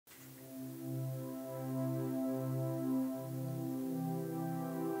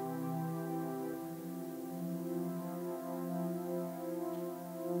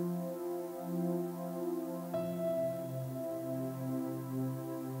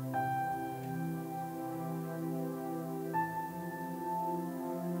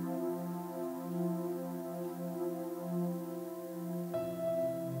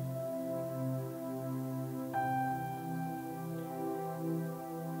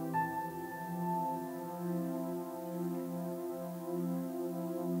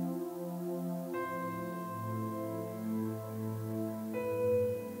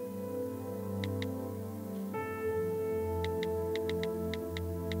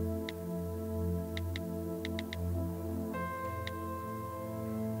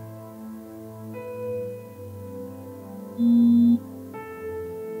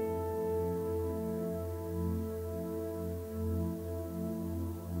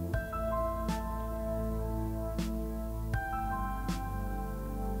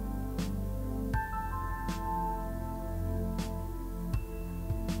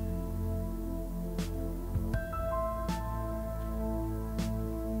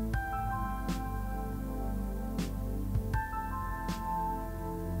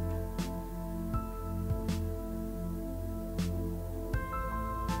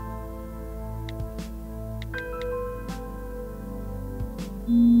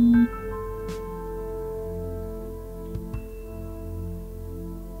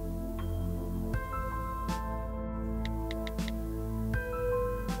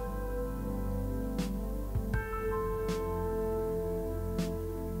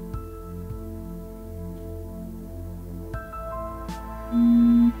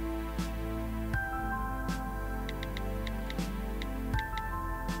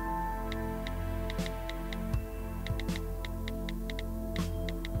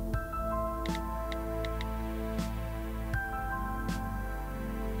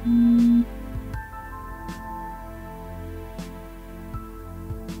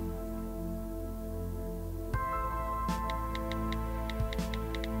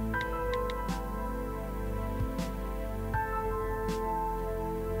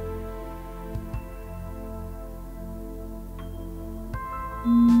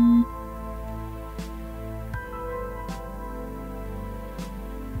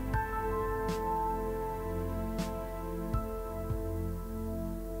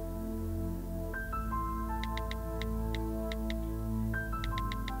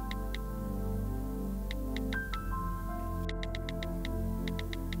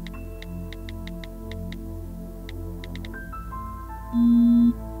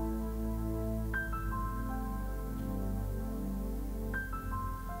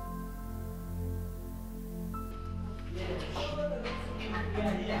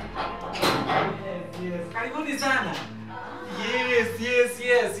Karibuni sana.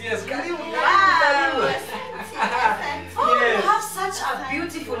 Yes. Karibu. Oh, you have such a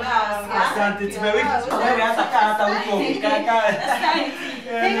beautiful house. Asante, tumeweka hata huko kaka. Thank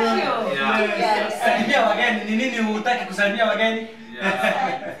you. Salimia wageni. Ni nini hutaki kusalimia wageni?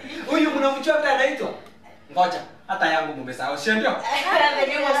 Huyu mnamjua vile anaitwa? Ngoja, hata yangu mmesahau. Si ndio? The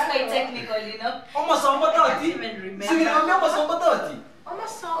name was quite technical, you know. Omosombototi. Si niambia Omosombototi.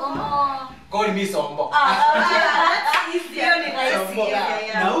 Call me Sombo. That's easy.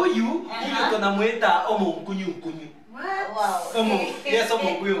 Na huyu tunamuita Mkisii. Wow. Yes,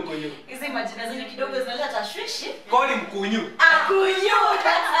 Mkisii. Hizi majina zenye kidogo zinaleta tashwishi. Call him Mkisii. Akuyu.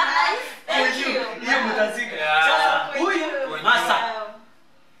 That's nice. Thank you. Hiyo mtazika. Sasa huyu Masa.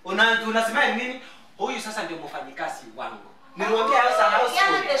 Unasema nini? Huyu sasa ndio mfanyikazi wangu. Niliwaambia house.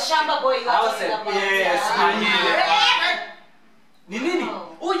 Yeah, the shamba boy house. Yes. Ni nini?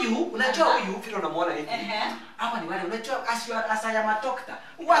 Huyu unajua huyu vile unamuona hivi. Hapa ni wale unajua asaya matokta.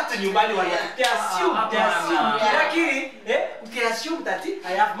 Watu nyumbani wanafikia assume lakini ukiassume that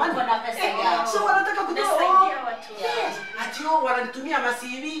I have money. Kuna pesa yao. So wanataka kusaidia watu. Yes. Ati wao wananitumia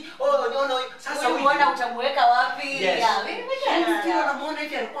masivi. No. Sasa huyu unaona utamweka wapi? Yes. Mimi unamuona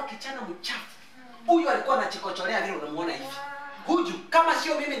hivi alikuwa kichana mchafu. Huyu alikuwa anachikocholea vile unamuona hivi. Huyu kama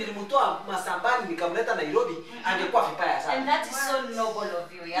sio mimi nilimtoa Masambani nikamleta Nairobi angekuwa vibaya sana. And that is so noble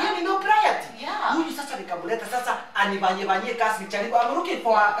of you, yeah. Yani no priority. Yeah. Huyu sasa nikamleta sasa anibanye kazi nicharibu. I'm looking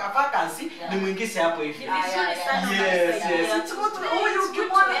for a vacancy nimuingize hapo hivi. Yes. Huyu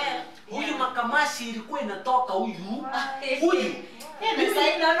ukimwona huyu makamashi ilikuwa inatoka huyu.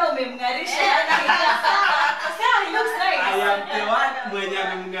 Sasa naona umemngarisha. He looks nice. I am the one mwenye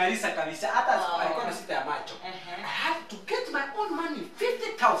amemngarisha kabisa. Hata alikuwa na sita ya macho. I had to get my own money,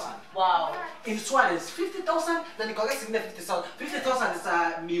 50,000. Wow. Insurance 50,000 na nikaongeza zingine 50,000. 50,000 is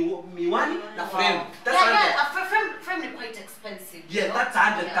miwani na frame. That's a frame is quite expensive. Yeah, that's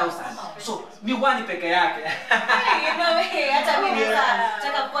 100,000. So miwani peke yake. You know, hata mimi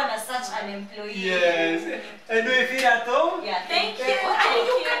nataka kuwa na such an employee. Yes. And do you feel at home? Yeah, thank you.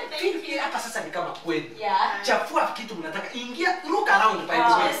 Hapa sasa ni kama kweli. Yeah. Chafua kitu mnataka ingia look around by the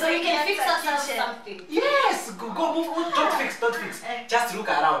way. So you can fix us something. Yes, go move. Don't fix. Just look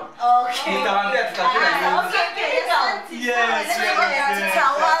around. Okay. Nitawaambia tutakula nini. Okay, Yes.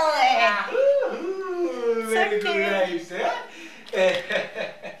 Very good guys,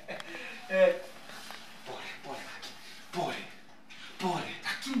 Pole.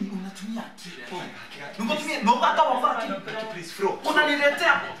 Lakini unatumia akili. Unatumia naomba hata wafaa akili. Please flow.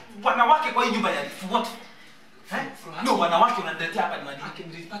 Unaniletea wanawake kwa hii nyumba ya what? No, wanawake unaniletea hapa ni nani?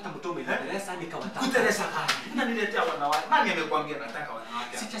 Nilipata mtoto Teresa nikawataka. Kuteresa gani? Unaniletea wanawake. Nani amekwambia nataka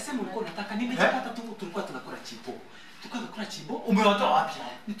wanawake? Sijasema ulikuwa unataka. Nimejipata tu tulikuwa tunakula chipo. Tukakula chipo. Umewatoa wapi?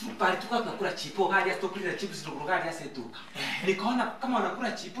 Tulikuwa tunakula chipo. Gari asitokula chipo sio gari asetuka. Nikaona kama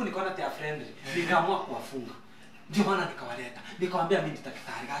wanakula chipo nikaona they are friendly. Nikaamua kuwafunga. Ndio maana nikawaleta. Nikamwambia mimi ni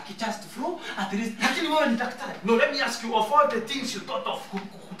daktari. Just flow at least. Lakini wewe ni daktari. No, let me ask you of all the things you thought of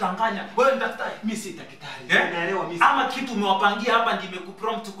kutanganya. Wewe ni daktari. Mimi si daktari. Unaelewa mimi. Ama kitu umewapangia hapa ndio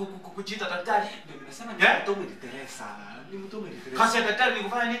imekuprompt kukuita daktari. Ndio nimesema ni mtoto Teresa. Ni mtoto Teresa. Kazi ya daktari ni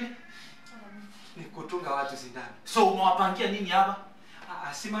kufanya nini? Ni kutunga watu sindano. So umewapangia nini hapa?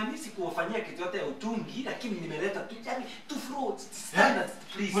 Simanisi kuwafanyia kitu yote ya utungi, lakini nimeleta tu yani tu fruits standards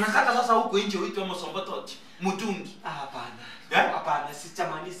please. Unataka sasa huko nje uitwe Omosombototi mtungi? Hapana. Hapana,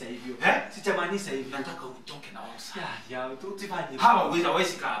 sitamaanisha hivyo. Sitamaanisha hivyo. Nataka utoke na wao sasa. Ya, usifanye hivyo. Hawa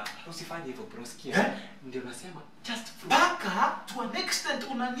hawezi kaa. Usifanye hivyo bro, sikia. Ndio nasema just baka to an extent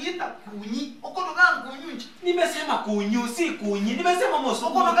unaniita kunyi. Ukotoka kunyunje. Nimesema kunyu, si kunyi. Nimesema moso.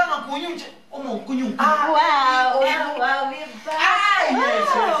 Ukotoka kunyunje. Omo kunyu. Wow, yes.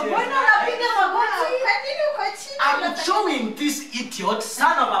 Mbona unapiga magoti? Kanini uko chini? I'm showing this idiot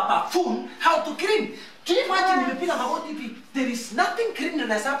son of a buffoon how to clean. Can you imagine nimepiga magoti hivi? There is nothing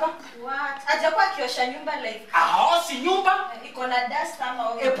cleanliness hapa. What? Hajakuwa kiosha nyumba like. Si nyumba. Iko na dust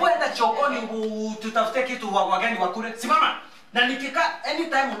ama Enda chokoni tutafute kitu wageni wakule. Simama. Na nikikaa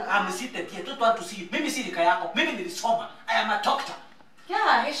anytime I'm seated here, don't want to see you. Mimi si rika yako. Mimi nilisoma. I am a doctor.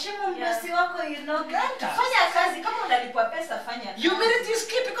 Yeah, heshimu mdosi wako, you know. Fanya kazi kama unalipwa pesa, fanya. Humility is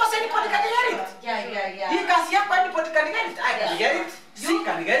key because anybody can get it. Yeah. Hii kazi yako anybody can get it. I can get it. You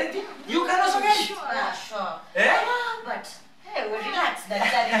can get it. You can also get it. Yeah, sure. But hey, we relax,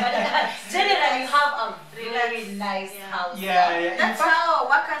 daktari. Generally, you have a very nice house. Yeah. That's how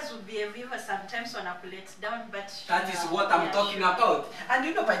workers will be viva sometimes when I let down, but that is what I'm talking about. And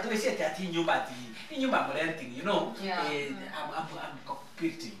you know, by the way, say that in nyumba I'm renting, you know. I'm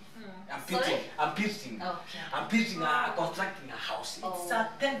competing. I'm building. Okay. I'm building constructing a house. It's a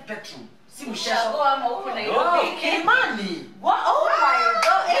 10-bedroom. Si Ushago ama huko Nairobi. Kilimani. Oh my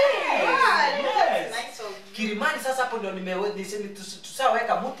God. Yes. nice of you. Kilimani sasa hapo ndio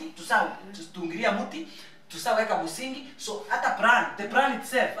tusaweka muti, tusatungilia muti, tusaweka musingi. So hata the plan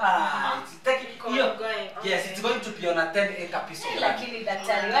itself it's taking yes, it's going to be on a 10-acre piece of land. Lakini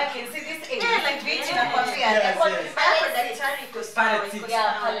daktari wake see this like vitu na Yes. Daktari iko sawa, Pallet iko seeds.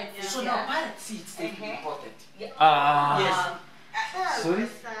 sawa. pallet So now pallet seeds they be important. Yes. Sorry?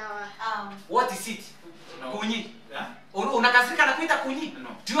 Sawa. What is it? No. Kunyi. Yeah? Unakasirika na kuita kunyi? No.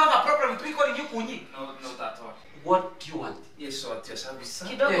 Do you have a problem with me calling you kunyi? No, not at all. What do you want? Yes, so at your service.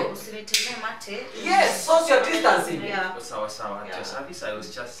 kidogo usiletee mate. Yes, social distancing. Yeah. Sawa. At your service, I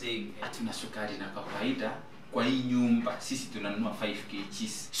was just saying, hatuna sukari na kawaida. Kwa hii nyumba sisi tunanunua 5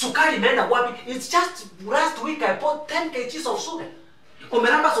 kgs. Sukari imeenda wapi? It's just last week I bought 10 kgs of sugar.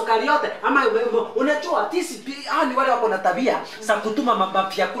 Umelamba sukari yote ama unajua TCP ni wale wako na tabia za kutuma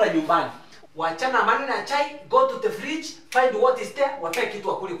vyakula nyumbani. Wachana maneno na chai, go to the fridge, find what is there, wapeke kitu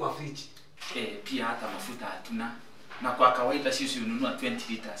wakuli kwa fridge. Pia hata mafuta hatuna. Na kwa kawaida sisi ununua 20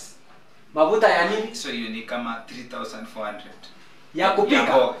 liters. Mafuta ya nini? So hiyo ni kama 3400. Ya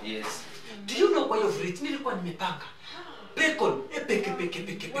kupika. Yes. Do you know kwa hiyo fridge nilikuwa nimepanga? Bacon,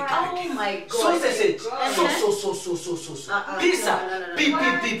 peke. Oh my God. Sausage, so. Pizza,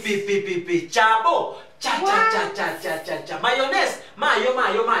 pi. Chabo, cha. Mayonnaise, mayo.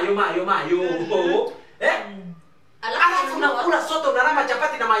 Alafu unakula sote unalamba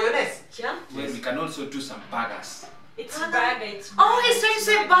chapati na mayonnaise. Yeah. Well, we can also do some burgers. It's burger. Oh, he's trying to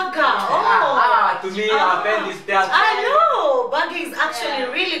say burger. Oh. To me, our friend is there. I know. Burger is actually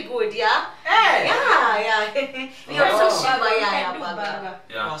really good, yeah? Hey. Yeah. We also shiba Yeah, burger.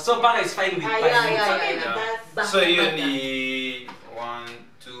 Yeah. So burger is fine with Yeah. So hiyo ni 1,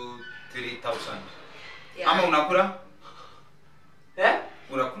 2, 3,000. Yeah. Ama unakula?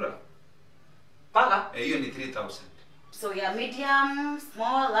 Unakula? Burger? Hiyo ni 3,000. So yeah, medium,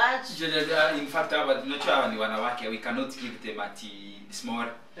 small, large. In fact, hawa ni wanawake, we cannot give them at small,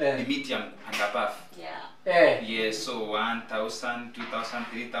 the medium and above. Yeah. Yes, so 1,000, 2,000,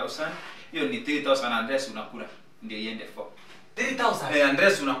 3,000. Hiyo ni 3,000 unless unakula ndio iende 4. 3,000.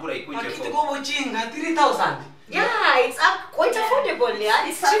 Unless unakula ikuje 4. Kitu kwa mchinga 3,000. Yeah, it's quite affordable, yeah.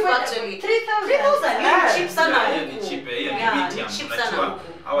 It's cheap actually. 3,000. Yeah, cheap sana Hiyo ni huku. cheap, hiyo ni Yeah, medium. cheap sana Unajua huku.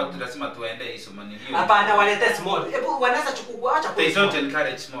 hawa tunasema tuende hizo mani hiyo. Hapana, walete small. Hebu wanaweza chukua acha They don't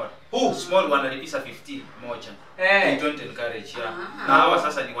encourage small. Small wanalipisa 15 moja. They don't encourage, yeah. Na hawa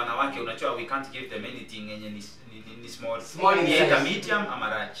sasa ni wanawake, unajua we can't give them anything yenye ni small. Small in either size. medium ama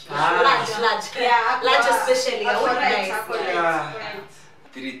large. Large. Yeah, large especially. I would nice.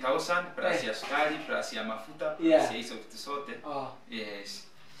 3,000 plus ya sukari plus ya mafuta plus ya hizo vitu zote. Yes.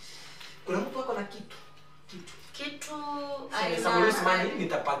 Kuna mtu wako na kitu. Aina. Money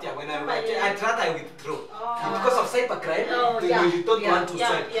nitapatia when I'd rather withdraw. Because of cybercrime, you don't want to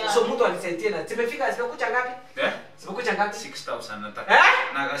sell. So mtu alisaidia na zimefika zimekuja ngapi? Zimekuja ngapi? 6,000 nataka.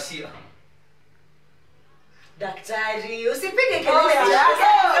 Na ghasia. Daktari, usipige kelele.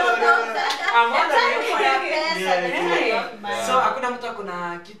 So hakuna mtu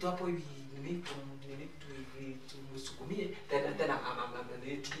akona kitu hapo hivi tumsukumie tena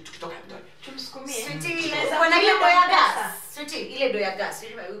tukitoka mtoni. Tumsukumie. Sweetie, kuna lebo ya gas. Sweetie, ile do ya gas,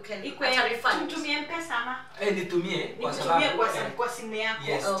 you can refund. Tumie mpesa ama? Nitumie kwa sababu kwa simu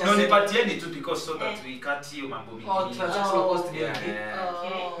yako. Yes, No, nipatieni tu because so that we cut hiyo mambo mingi. Transaction cost ni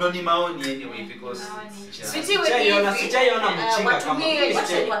No, ni maoni anyway because Sweetie, wewe sijaiona mchinga kama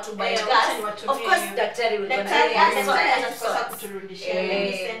watu buy gas. Of course daktari will sasa kuturudishia.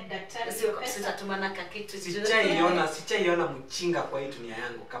 Daktari sasa tumanaka kitu. Sijaiona mchinga kwa hii dunia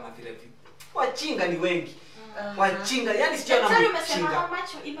yangu kama vile vipi. Wachinga ni wengi. Wachinga, yani sijaona mchinga. Umesema how much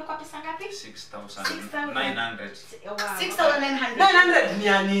imekuwa pesa ngapi? 6,900. 6,900 ni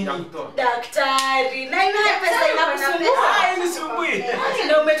ya nini? Daktari, 900 pesa inakusumbua. Nisumbui.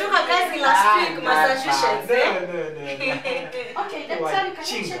 Ndio umetoka kazi last week Massachusetts. Okay, daktari,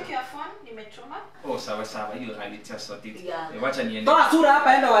 can you check your phone? Nimetuma. Oh, sawa sawa, hiyo halitia sorted. Wacha niende. Toa sura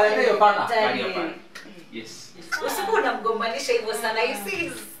hapa, enda walete hiyo paka. Yes. Usiku unamgombanisha hivyo sana. You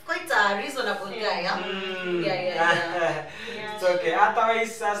see, quite a reasonable guy. Yeah. It's okay. Hata wewe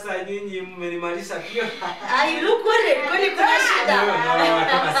sasa nyinyi mmenimaliza pia. I look worried. Kwani kuna shida?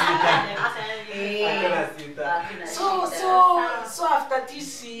 Hakuna shida. So after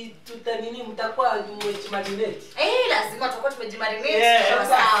this tutanini mtakuwa mmejimarinate. Lazima tutakuwa tumejimarinate.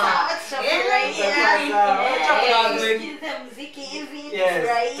 Sawa. Tusikize muziki hivi,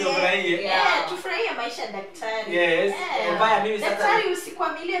 tufurahie. Tufurahie maisha daktari. Yes. Mbaya mimi sasa. Daktari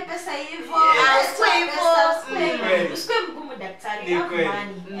usikwamilie pesa hivyo. Usikwe mgumu daktari. Ni kweli.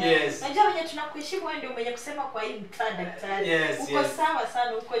 Yes. Najua wenye tunakuheshimu wewe ndio mwenye kusema kwa hii mtaa daktari. Uko sawa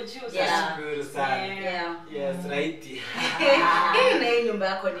sana, uko juu sana. Shukuru sana. Yes, right. Na nyumba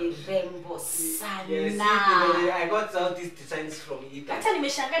yako ni rembo sana. Yes, I got all these designs from Italy. Hata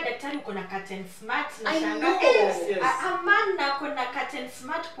nimeshangaa daktari uko na curtain smart na shangaa. Amana kuna curtain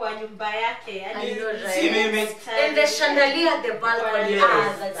smart kwa nyumba yake. I know, right? Si mimi. And the chandelier at the balcony.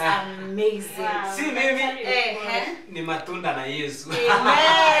 That's amazing. Wow. Si mimi. Ni matunda na Yesu.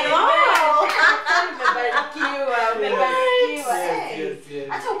 Amen. Umebarikiwa.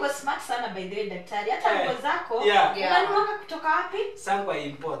 Hata uko smart sana by the way daktari. Hata nguo zako unanunua kutoka wapi? Sangwa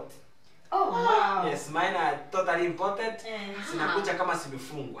import. Oh wow. Yes, mine are totally imported. Zinakuja kama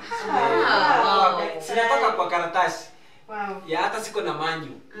zimefungwa. Zinatoka kwa karatasi. Wow. Ya hata siko na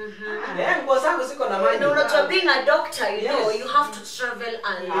manyu. Nguo zangu siko na manyu. No, not being a doctor, you know, you have to travel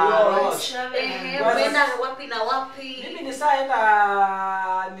a lot. Wenda wapi na wapi. Mimi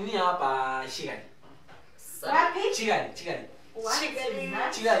nisaenda nini hapa Shigari. Wapi? Chigari.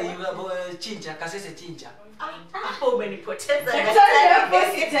 Chigari Chincha, Kasese Chincha. Hapo umenipoteza. Daktari hapo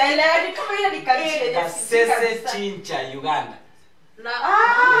sitaelewa ni kama hiyo ni kabisa. Kasese Chincha, Uganda.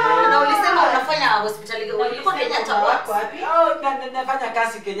 Na ulisema unafanya hospitali ulikuwa Kenyatta wako wapi? Nafanya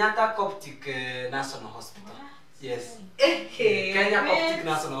kazi Kenyatta Coptic National Hospital. Yes. Kenya Coptic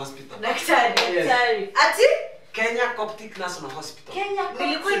National Hospital. Daktari. Ati? Kenya Coptic National Hospital.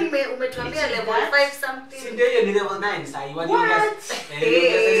 Nilikuwa umetuambia level 5 something. Si ndio hiyo ni level 9 sasa hivi.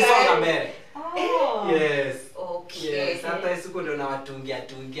 Songa mbele. Yes. Okay. Yes, hata siku ndio na watungia.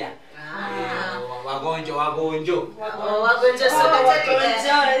 Wagonjwa. Wagonjwa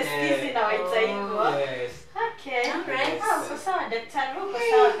Sisi na waita hivyo. Yes. Okay. Alright. Uko sawa daktari, uko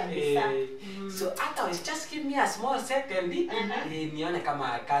sawa kabisa. So hata just give me a small second nione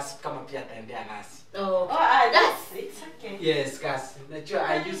kama pia taendea kasi. It's okay. Yes, gas. Najua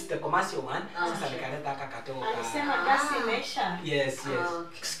I use the commercial one. Sasa nikaleta katoka. Alisema gas imeisha. Yes.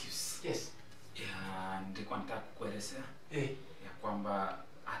 Excuse. Yes. Ndiko nataka kukuelezea ya kwamba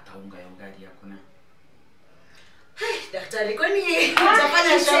hata unga ya ugali hakuna. Daktari, kwani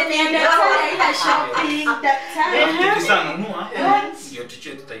utafanya shopping daktari? Tukisanunua ndio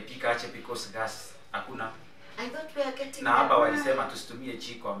tuchue tutaipika ache because gas hakuna. I thought we are getting. Na hapa walisema tusitumie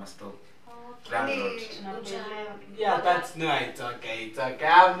jiko ama stove. Yeah, that's no, it's okay.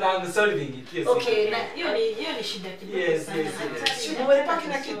 I'm solving it. Yes. Okay, hiyo ni shida kidogo sana. Umepaki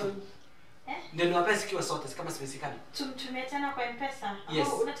na kitu. Ndio niwape sikiwa sote kama simesikana. Tumtumie tena kwa M-Pesa.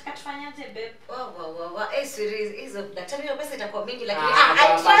 Unataka tufanyaje babe? Series hizo daktari hiyo pesa itakuwa mingi lakini I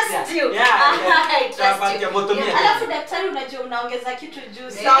trust you. I trust you. Alafu daktari unajua unaongeza kitu juu.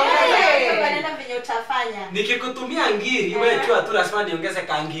 Sawa. Nenda venye utafanya. Nikikutumia ngiri wewe tu lazima niongeze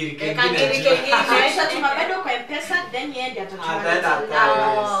kangiri kingine. Kisha tuma bado kwa M-Pesa then yeye ndiye atatoa.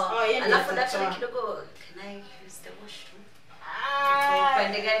 Alafu daktari kidogo can I use the washroom?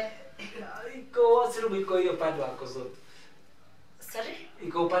 Pande gani? Iko hiyo pande wako zote. Sorry?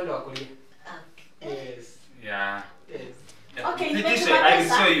 Iko upande wa kulia. Yes. Yeah. Yes. Okay, I will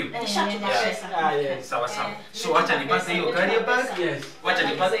show you. Nishatuma pesa. Yes. Sawa. So acha nipate hiyo carrier bag. Yes. Wacha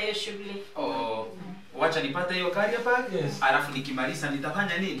nipate hiyo shughuli. Wacha nipate hiyo carrier bag. Yes. Alafu nikimaliza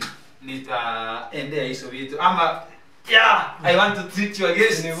nitafanya nini? Nitaendea hizo vitu ama Yeah, I want to treat you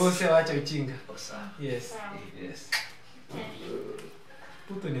again. Nivose wacha uchinga. Sawa. Yes. Yes.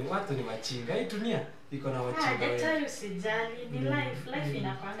 Puto ni watu ni wachinga. Hii dunia iko na wachinga. Daktari usijali, ni life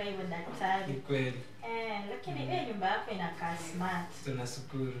inakwanga hivyo daktari. Ni kweli. Lakini nyumba yako inakaa smart.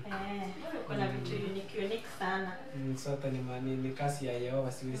 Tunashukuru. Kuna vitu unique sana. Sasa ni kasi ya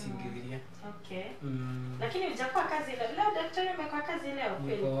Yehova siwezi ingililia. Okay. Lakini hujakuwa kazi leo. Leo daktari umekuwa kazi leo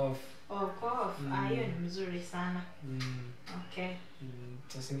kweli? Niko off. Off. Hiyo ni mzuri sana. Okay.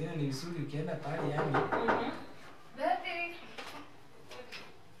 Sasa ngine ni vizuri ukienda pale yani. Baby.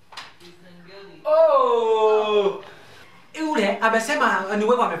 Oh! Yule amesema ni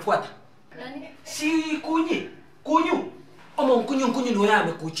wewe amefuata. Nani? Si kunyu. Kunyu ni wewe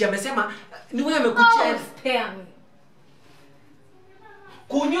amekuchia. Amesema ni wewe amekuchia. Spare me.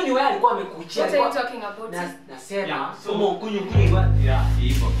 Kunyu ni wewe alikuwa amekuchia. What are you talking about? Nasema kunyu ni wewe. Yeah,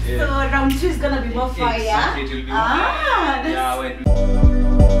 hivyo. So round 2 is gonna be more fire. It will be more fire. That's Yeah, when